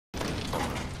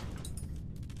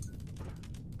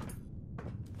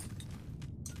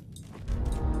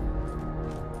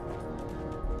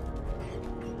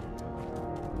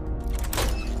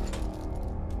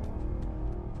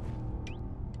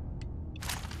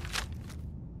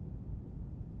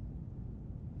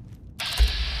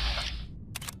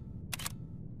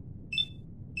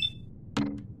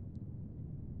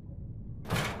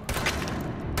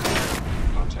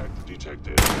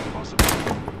detected.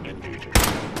 Possibly engaging.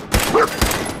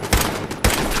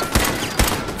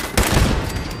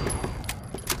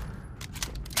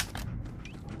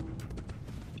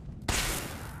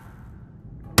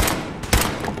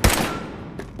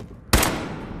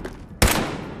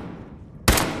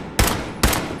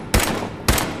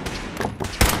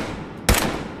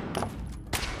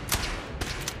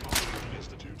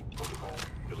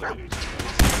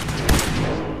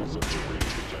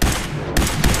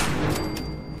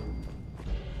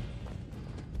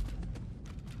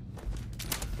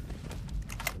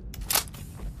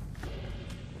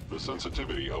 The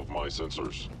sensitivity of my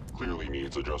sensors clearly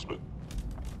needs adjustment.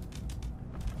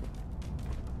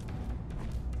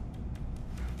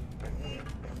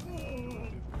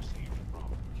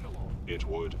 It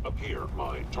would appear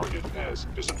my target has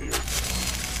disappeared.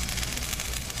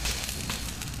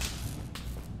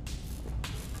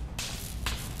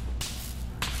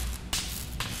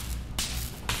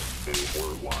 They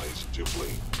were wise to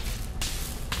flee.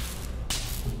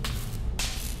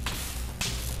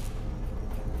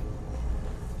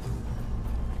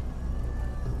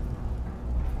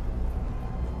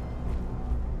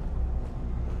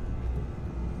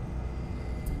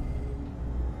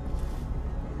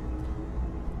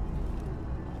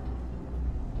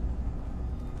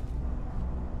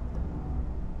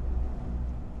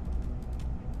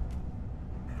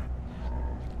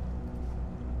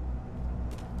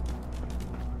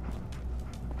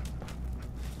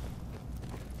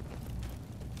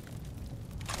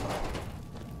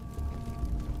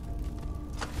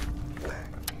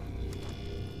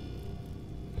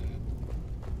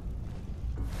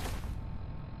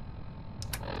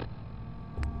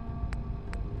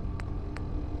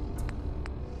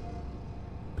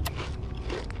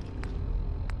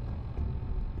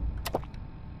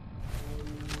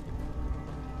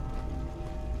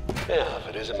 Yeah, if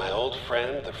it isn't my old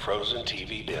friend, the frozen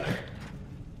TV dinner.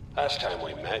 Last time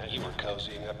we met, you were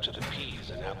cozying up to the peas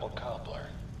and apple cobbler.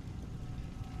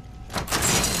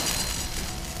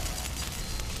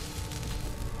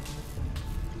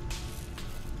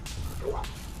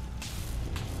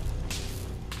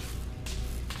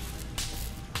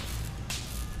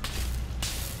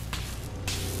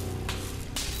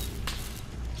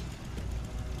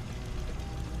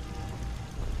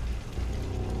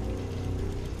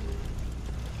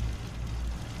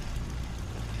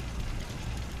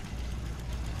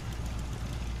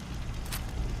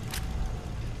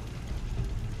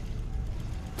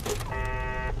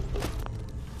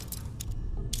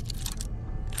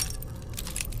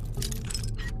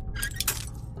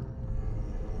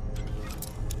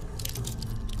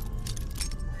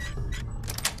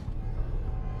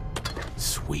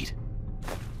 Sweet.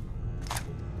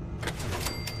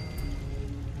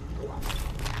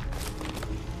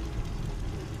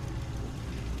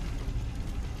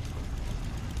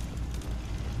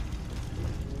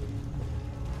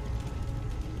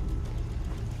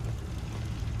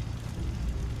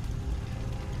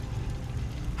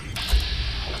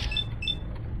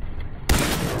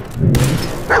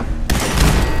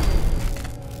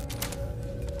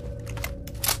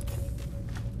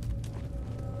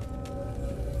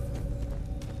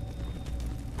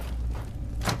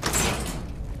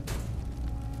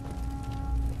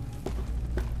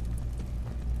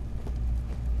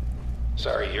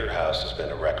 Sorry your house has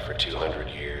been a wreck for 200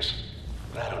 years,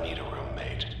 but I don't need a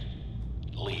roommate.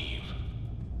 Leave.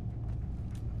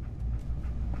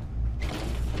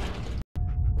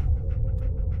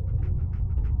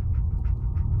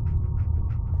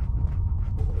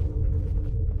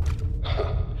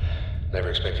 Never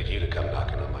expected you to come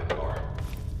knocking on my door.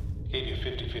 Gave you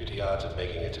 50-50 odds of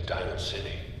making it to Diamond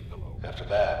City. After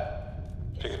that,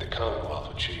 figured the Commonwealth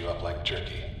would chew you up like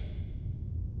jerky.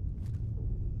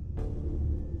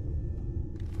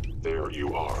 There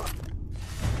you are.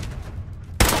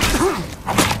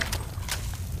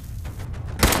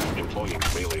 Employing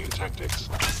melee tactics.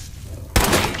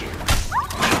 Engaging.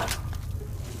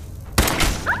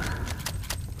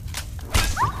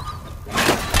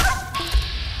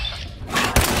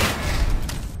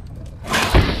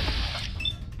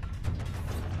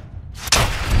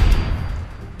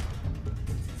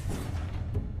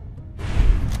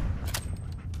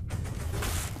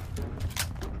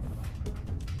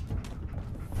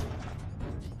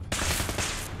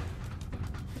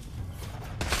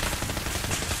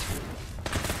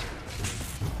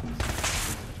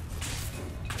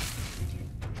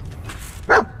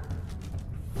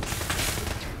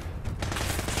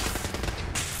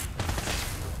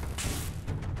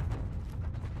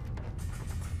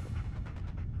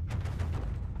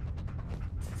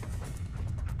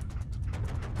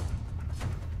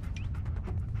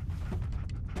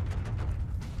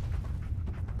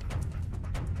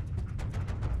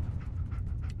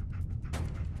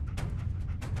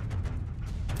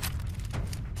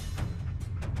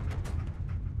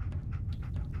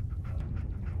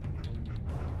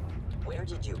 Where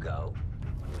did you go?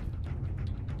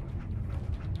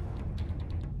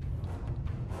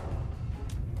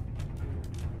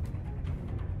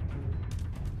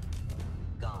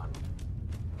 Gone.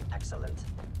 Excellent.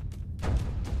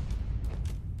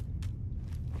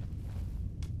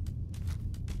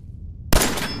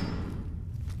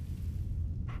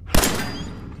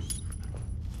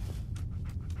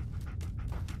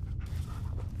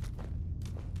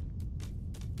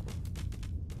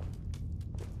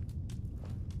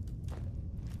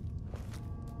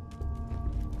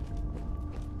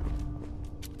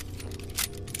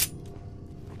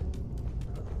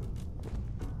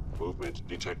 Movement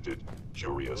detected.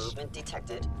 Curious. Movement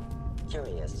detected.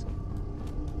 Curious.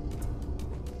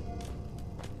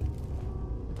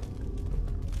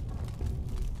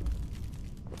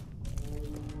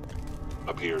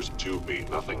 Appears to be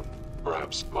nothing.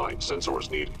 Perhaps my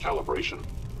sensors need calibration.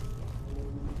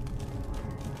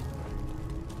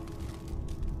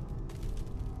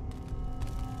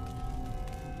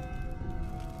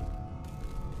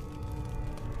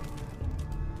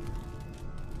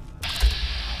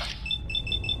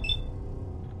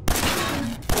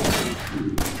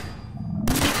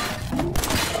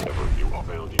 Whatever you are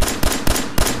found, I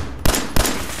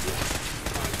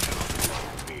cannot allow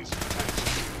these attacks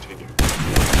to continue.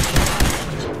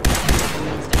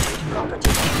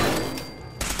 Property.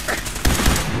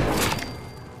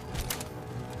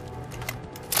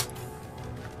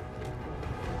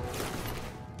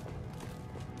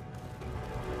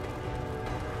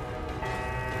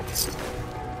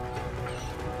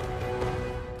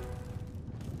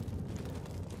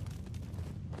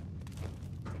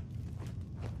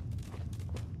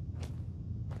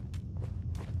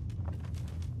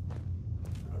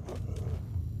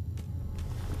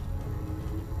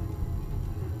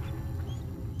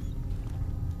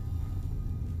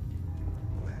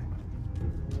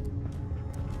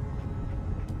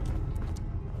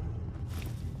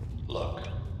 Look,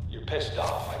 you're pissed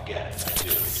off, I get it, I do.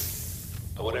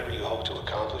 But whatever you hope to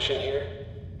accomplish in here,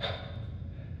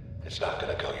 it's not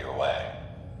gonna go your way.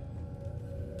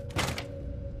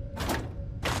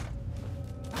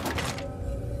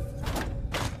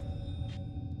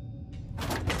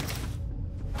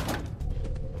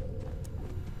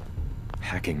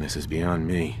 Hacking this is beyond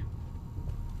me.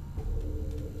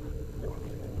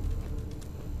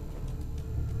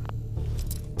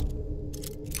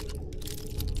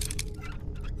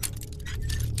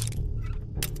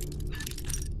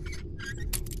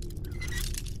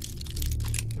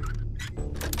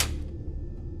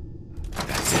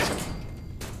 That's it.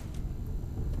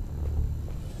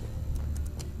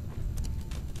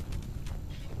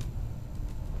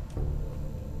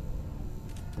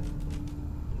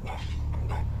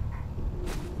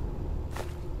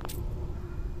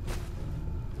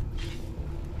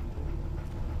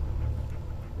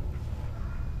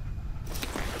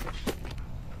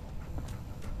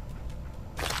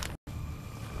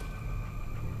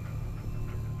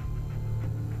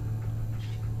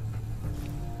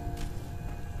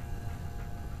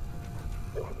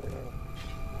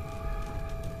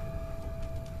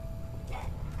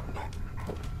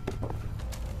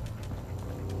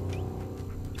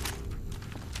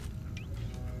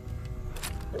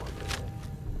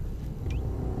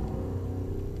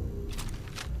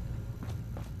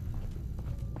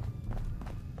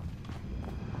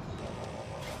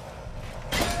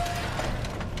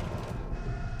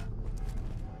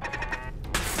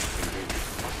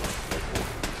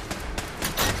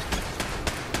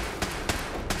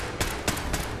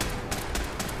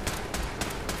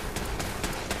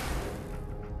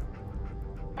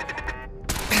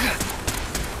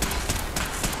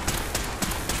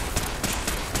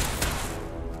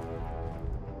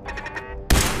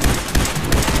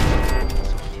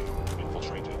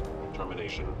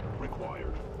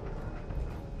 required.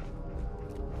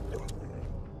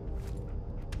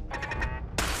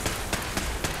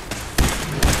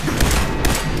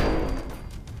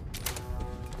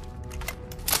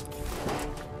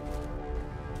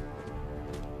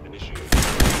 Initiate.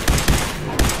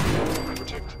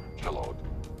 Protect Kellogg.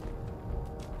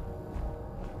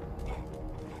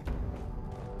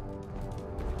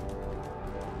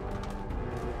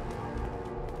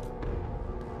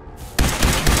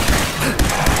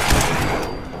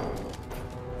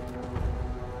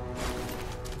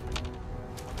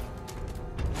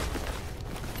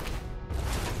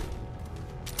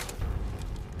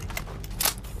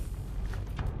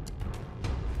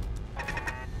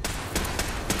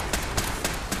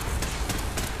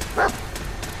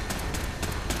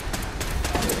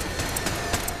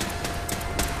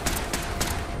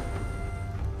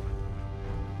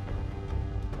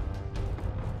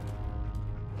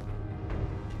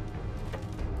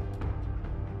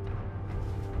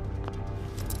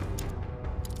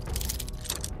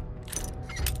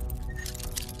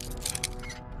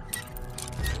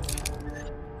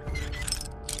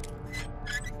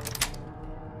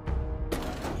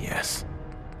 Yes.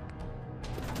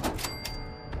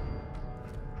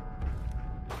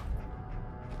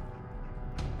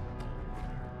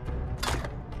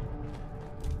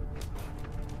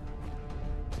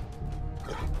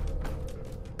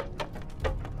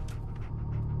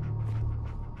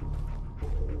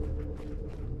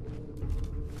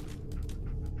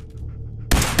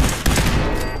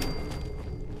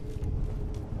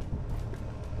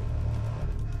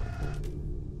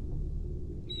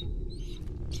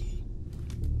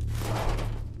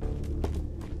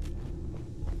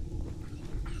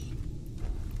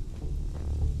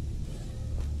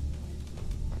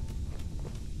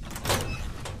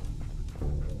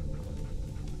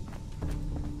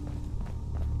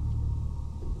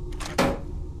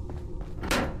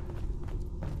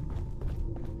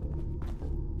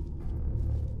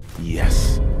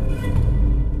 Yes.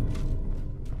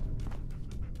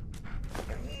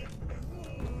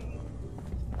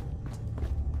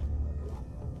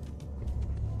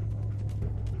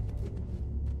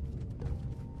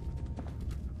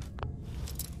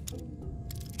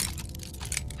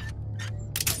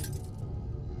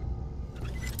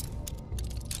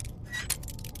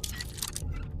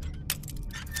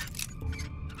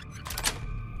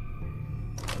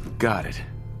 Got it.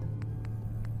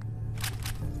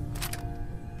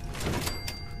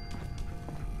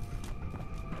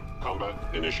 Combat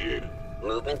initiated.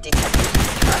 Movement detected.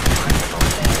 Track principal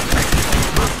standing ready.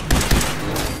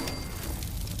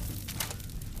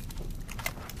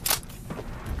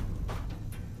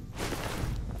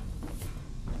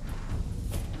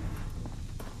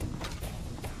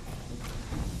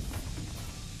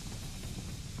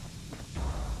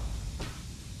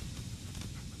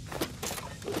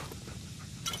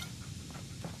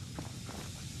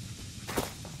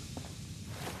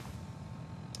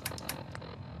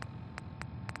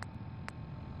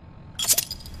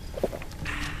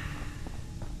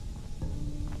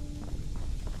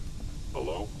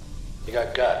 Hello? You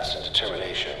got guts and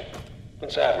determination.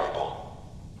 It's admirable.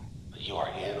 But you are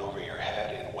in over your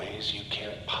head in ways you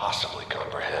can't possibly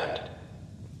comprehend.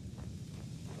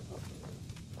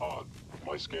 Odd.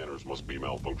 My scanners must be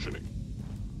malfunctioning.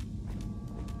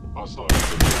 Hostile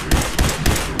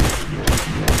activity.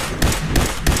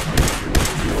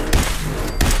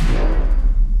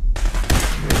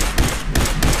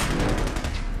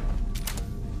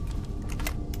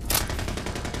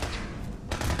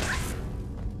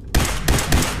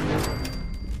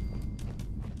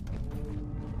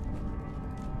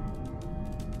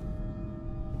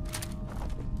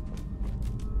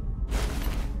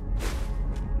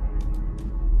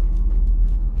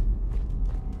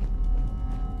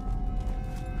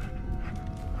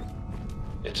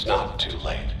 It's not too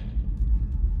late.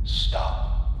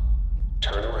 Stop.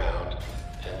 Turn around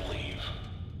and leave.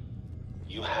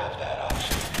 You have that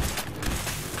option.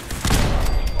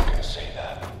 People can say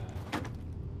that.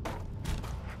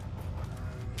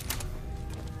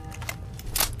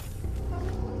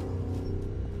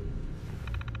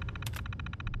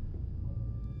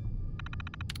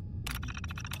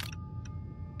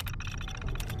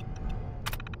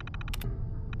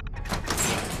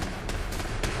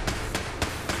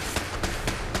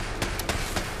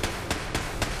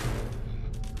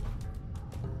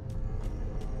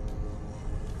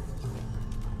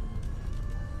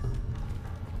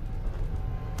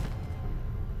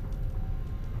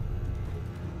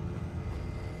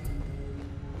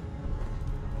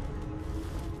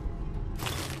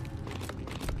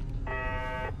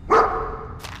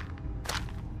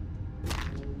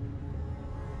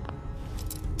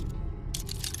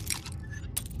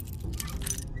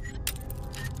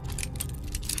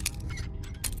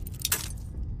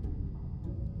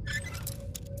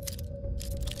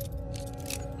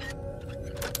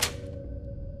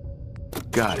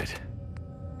 Got it.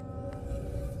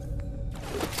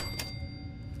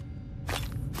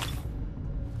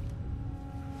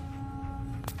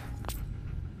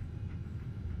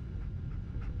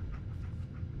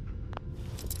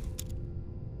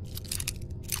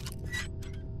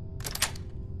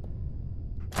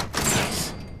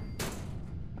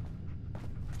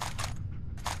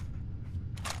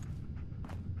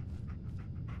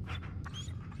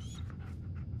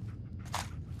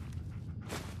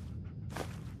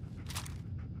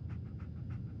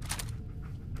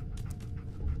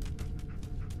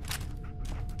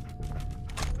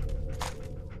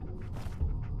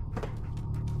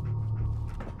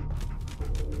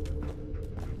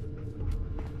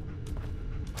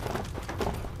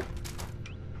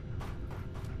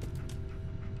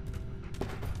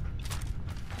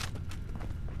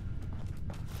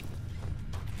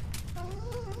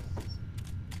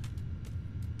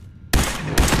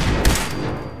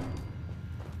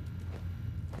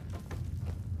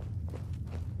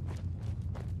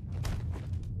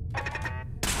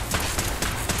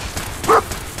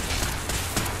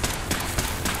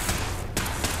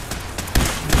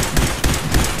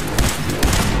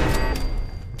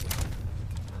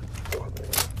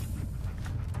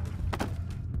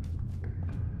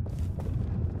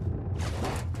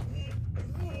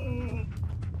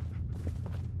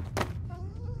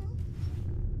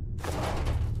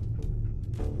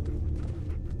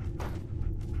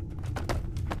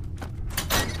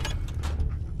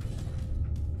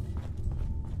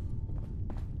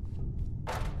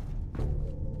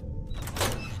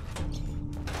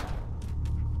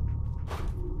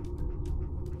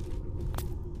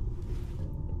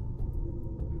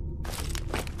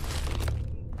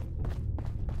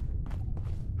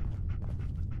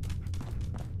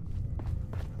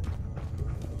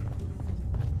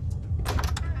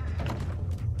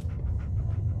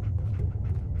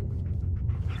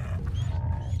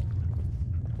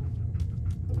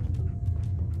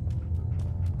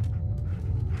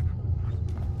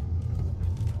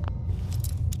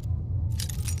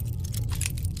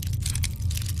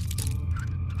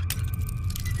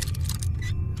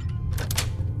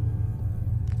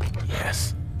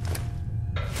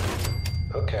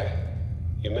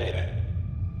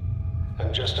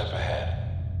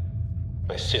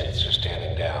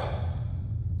 standing down.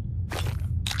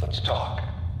 Let's talk.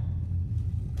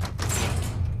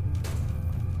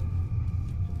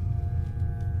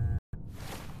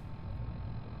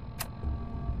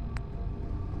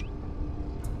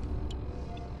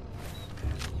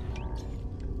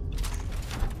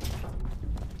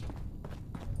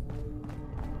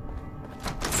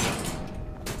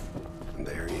 And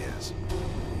there he is.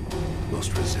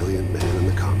 Most resilient man in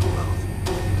the Commonwealth.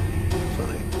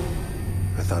 Funny.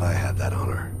 I thought I had that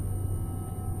honor.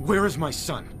 Where is my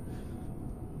son?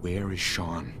 Where is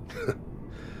Sean?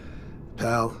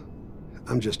 Pal,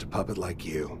 I'm just a puppet like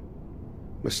you.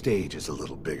 My stage is a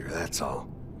little bigger, that's all.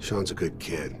 Sean's a good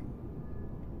kid.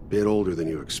 Bit older than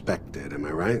you expected, am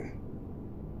I right?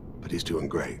 But he's doing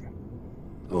great.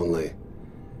 Only,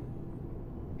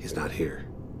 he's not here.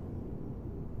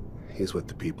 He's with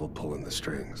the people pulling the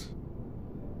strings.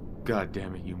 God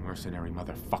damn it, you mercenary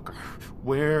motherfucker.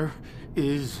 Where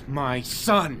is my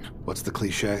son? What's the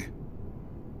cliche?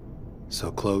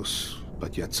 So close,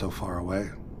 but yet so far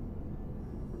away?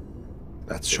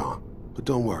 That's Sean. But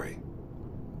don't worry.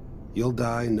 You'll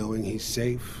die knowing he's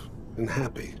safe and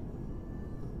happy.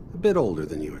 A bit older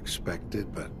than you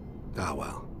expected, but ah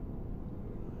well.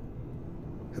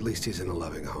 At least he's in a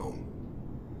loving home.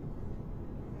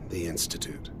 The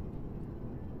Institute.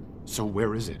 So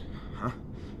where is it, huh?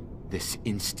 This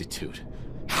institute.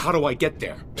 How do I get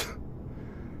there?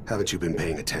 Haven't you been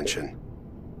paying attention?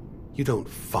 You don't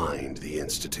find the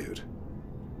Institute.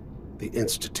 The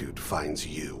Institute finds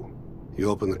you. You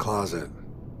open the closet,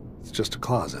 it's just a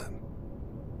closet.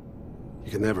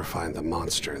 You can never find the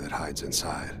monster that hides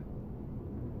inside.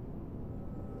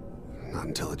 Not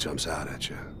until it jumps out at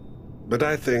you. But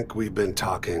I think we've been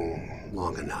talking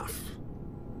long enough.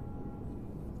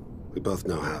 We both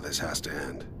know how this has to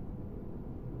end.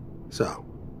 So,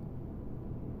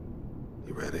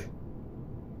 you ready?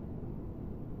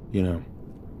 You know,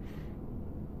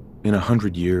 in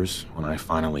 100 years, when I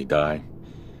finally die,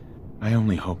 I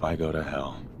only hope I go to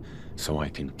hell, so I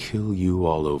can kill you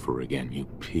all over again, you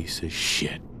piece of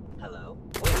shit. Hello?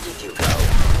 Where did you go?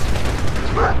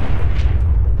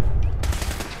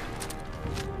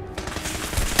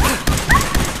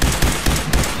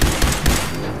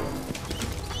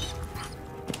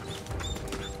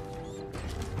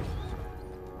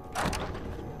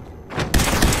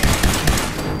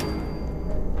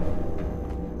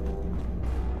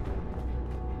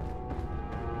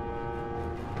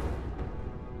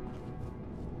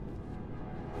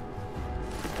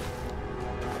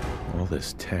 All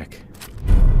this tech.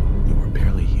 You were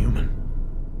barely human.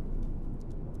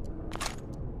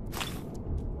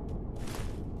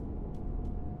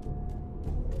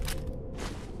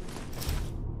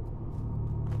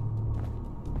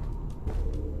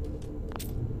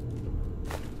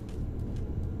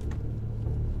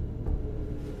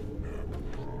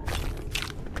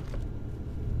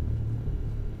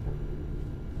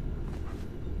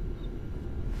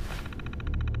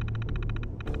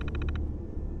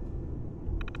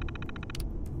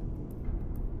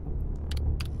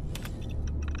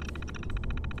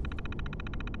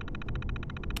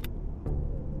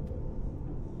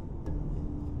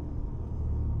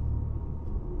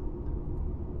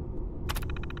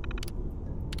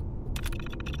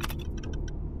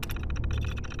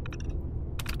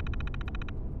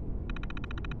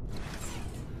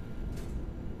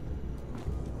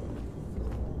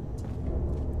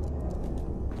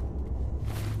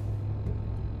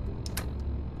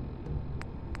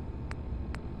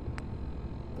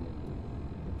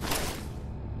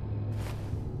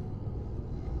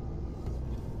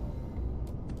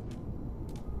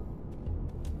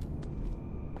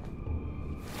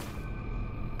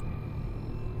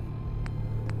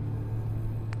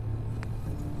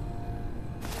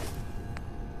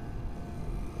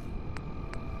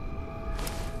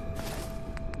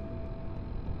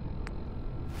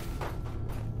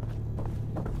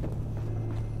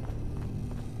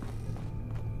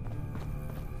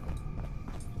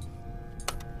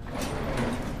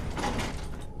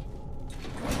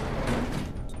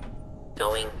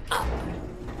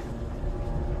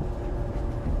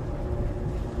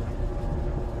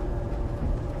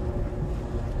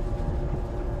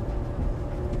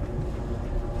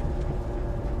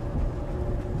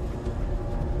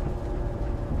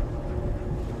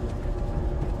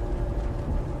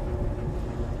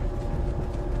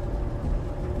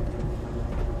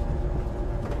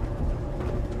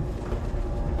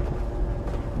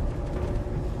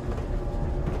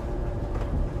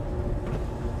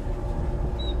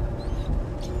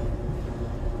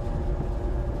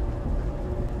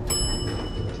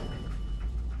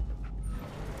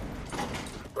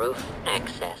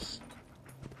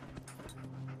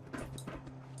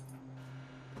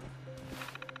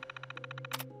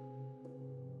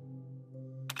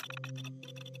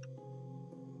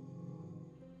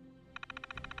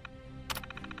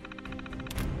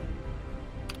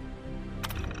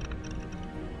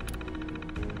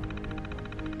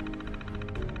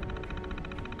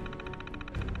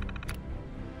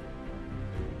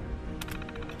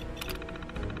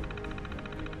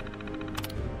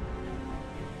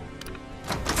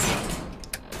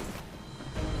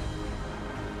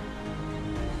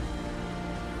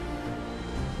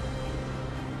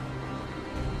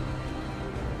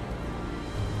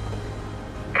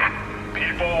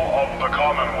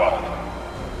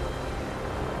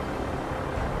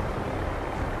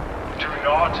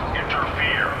 not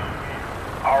interfere.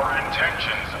 Our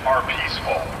intentions are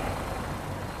peaceful.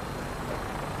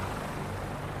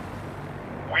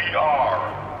 We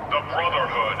are the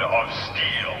Brotherhood of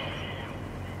Steel.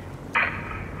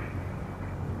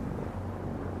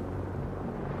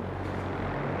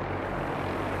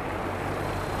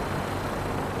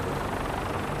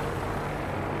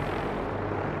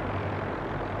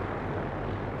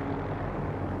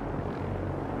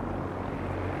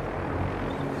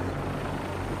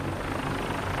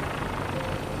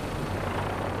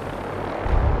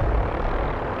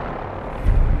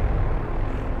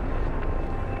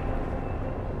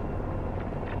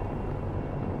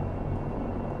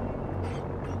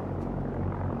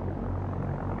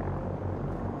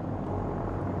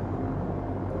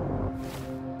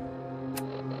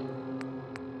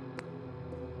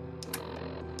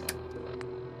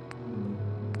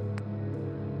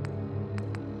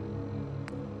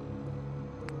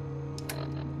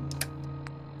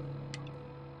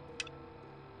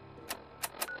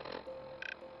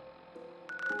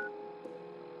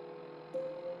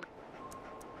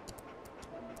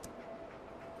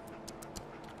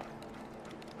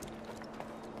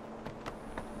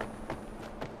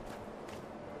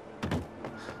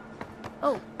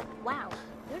 Oh, wow.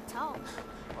 You're tall.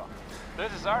 Well,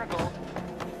 this is our goal.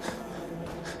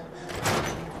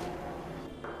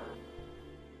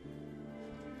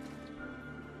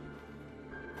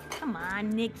 Come on,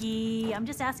 Nikki. I'm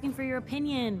just asking for your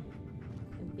opinion.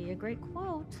 It'd be a great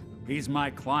quote. He's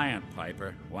my client,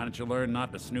 Piper. Why don't you learn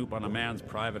not to snoop on a man's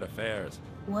private affairs?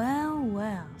 Well,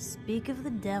 well. Speak of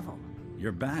the devil.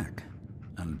 You're back.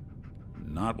 And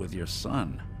not with your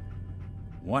son.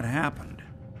 What happened?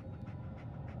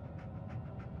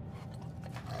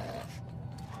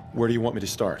 Where do you want me to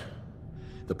start?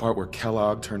 The part where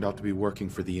Kellogg turned out to be working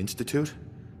for the Institute?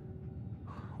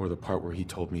 Or the part where he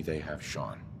told me they have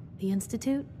Sean? The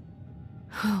Institute?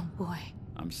 Oh, boy.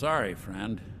 I'm sorry,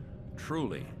 friend.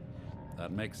 Truly.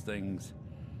 That makes things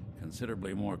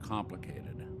considerably more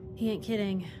complicated. He ain't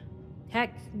kidding.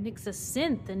 Heck, Nick's a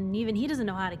synth, and even he doesn't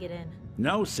know how to get in.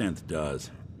 No synth does.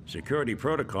 Security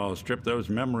protocols strip those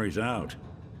memories out.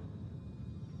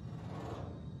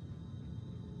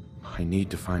 I need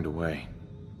to find a way.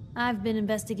 I've been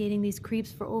investigating these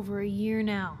creeps for over a year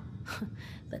now.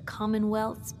 The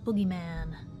Commonwealth's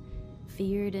boogeyman.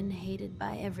 Feared and hated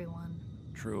by everyone.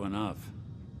 True enough.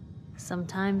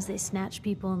 Sometimes they snatch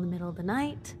people in the middle of the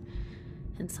night,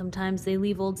 and sometimes they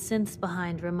leave old synths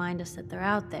behind to remind us that they're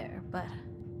out there. But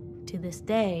to this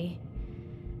day,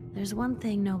 there's one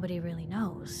thing nobody really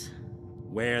knows.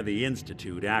 Where the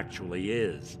Institute actually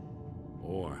is.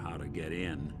 Or how to get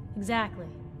in. Exactly.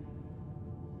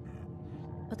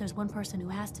 But there's one person who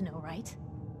has to know, right?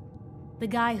 The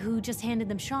guy who just handed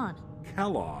them Sean.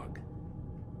 Kellogg.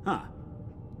 Huh.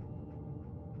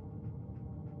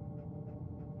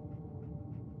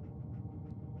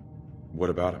 What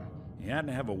about him? He had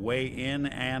to have a way in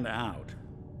and out.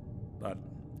 But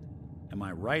am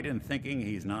I right in thinking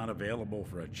he's not available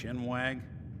for a chinwag?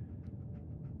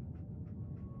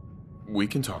 We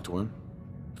can talk to him.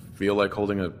 Feel like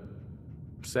holding a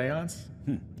seance?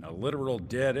 A literal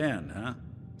dead end, huh?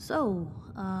 So,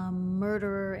 a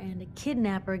murderer and a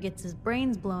kidnapper gets his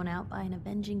brains blown out by an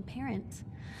avenging parent.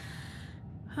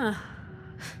 Huh.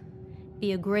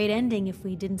 Be a great ending if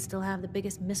we didn't still have the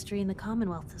biggest mystery in the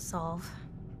Commonwealth to solve.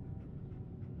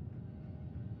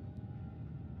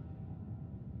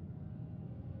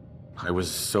 I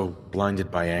was so blinded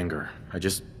by anger. I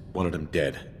just wanted him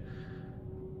dead.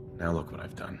 Now look what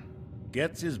I've done.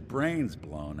 Gets his brains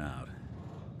blown out.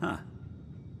 Huh.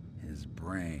 His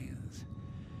brains.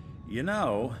 You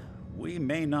know, we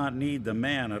may not need the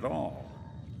man at all.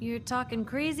 You're talking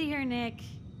crazy here, Nick.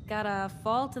 Got a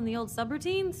fault in the old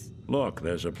subroutines? Look,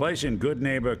 there's a place in Good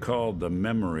Neighbor called the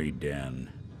Memory Den.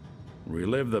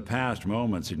 Relive the past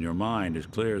moments in your mind as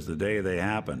clear as the day they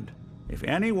happened. If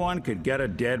anyone could get a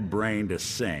dead brain to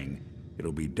sing,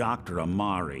 it'll be Dr.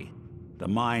 Amari, the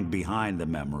mind behind the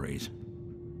memories.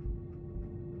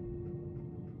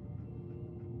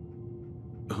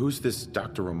 Who's this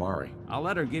Dr. Amari? I'll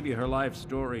let her give you her life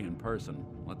story in person.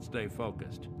 Let's stay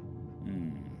focused.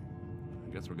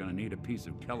 I guess we're gonna need a piece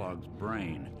of Kellogg's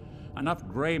brain. Enough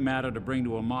gray matter to bring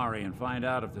to Amari and find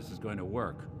out if this is going to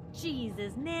work.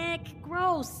 Jesus, Nick.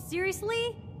 Gross.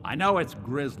 Seriously? I know it's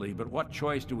grisly, but what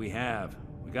choice do we have?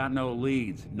 We got no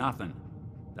leads, nothing.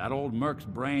 That old Merc's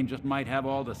brain just might have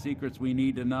all the secrets we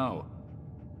need to know.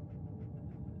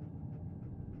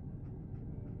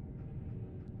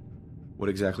 What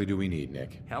exactly do we need,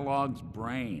 Nick? Kellogg's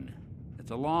brain.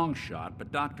 It's a long shot,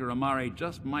 but Dr. Amari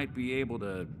just might be able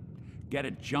to get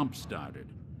it jump-started.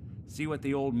 See what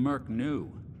the old merc knew.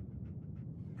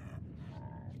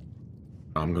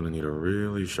 I'm gonna need a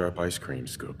really sharp ice cream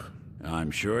scoop. I'm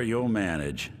sure you'll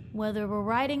manage. Whether we're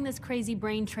riding this crazy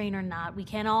brain train or not, we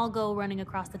can't all go running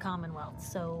across the Commonwealth,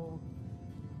 so...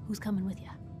 who's coming with you?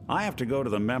 I have to go to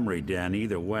the memory den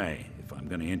either way, if I'm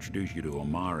gonna introduce you to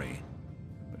Omari.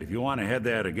 But if you want to head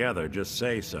there together, just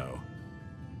say so.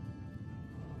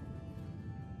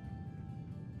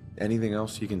 Anything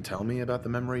else you can tell me about the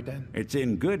memory den? It's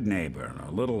in Good Neighbor,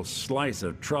 a little slice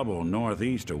of trouble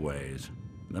northeast a ways.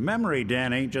 The memory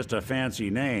den ain't just a fancy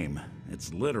name,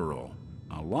 it's literal.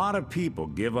 A lot of people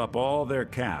give up all their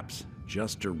caps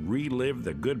just to relive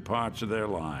the good parts of their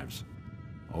lives.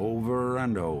 Over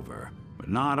and over. But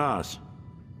not us.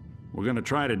 We're gonna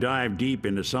try to dive deep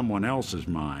into someone else's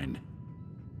mind.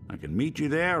 I can meet you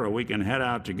there, or we can head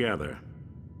out together.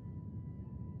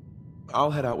 I'll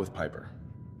head out with Piper.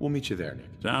 We'll meet you there, Nick.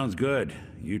 Sounds good.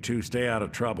 You two stay out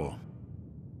of trouble.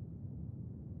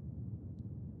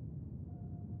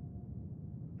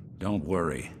 Don't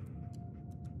worry.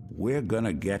 We're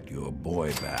gonna get your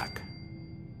boy back.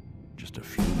 Just a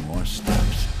few more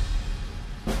steps.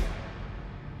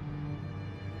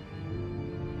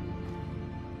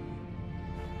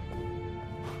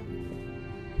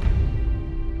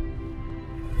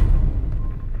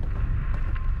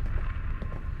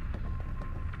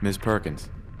 Miss Perkins.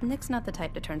 Nick's not the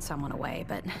type to turn someone away,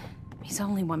 but he's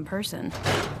only one person.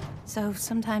 So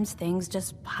sometimes things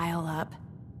just pile up.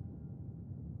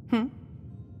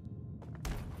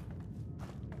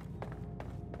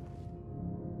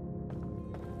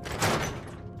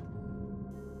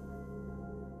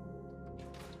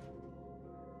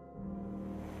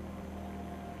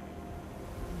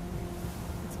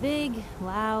 It's big,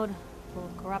 loud, full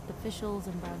of corrupt officials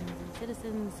and browsing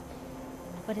citizens,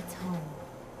 but it's home.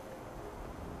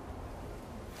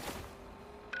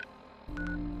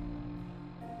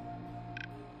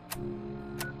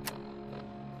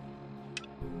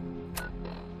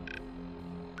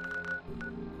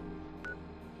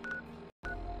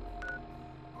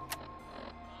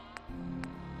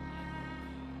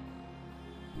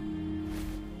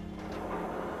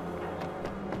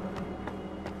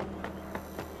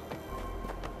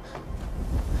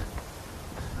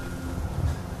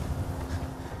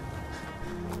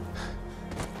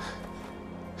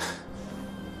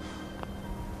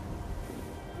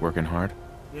 Working hard?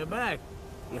 You're back.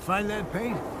 You find that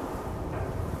paint?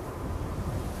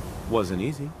 Wasn't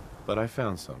easy, but I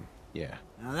found some, yeah.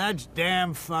 Now that's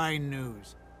damn fine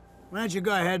news. Why don't you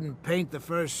go ahead and paint the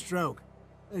first stroke?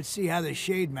 Let's see how the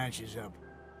shade matches up.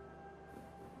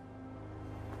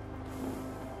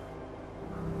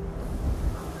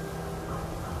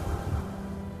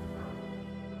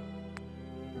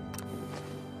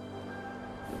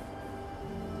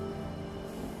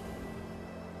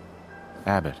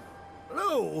 Abbott.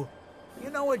 Blue? You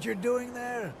know what you're doing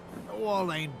there? The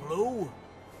wall ain't blue.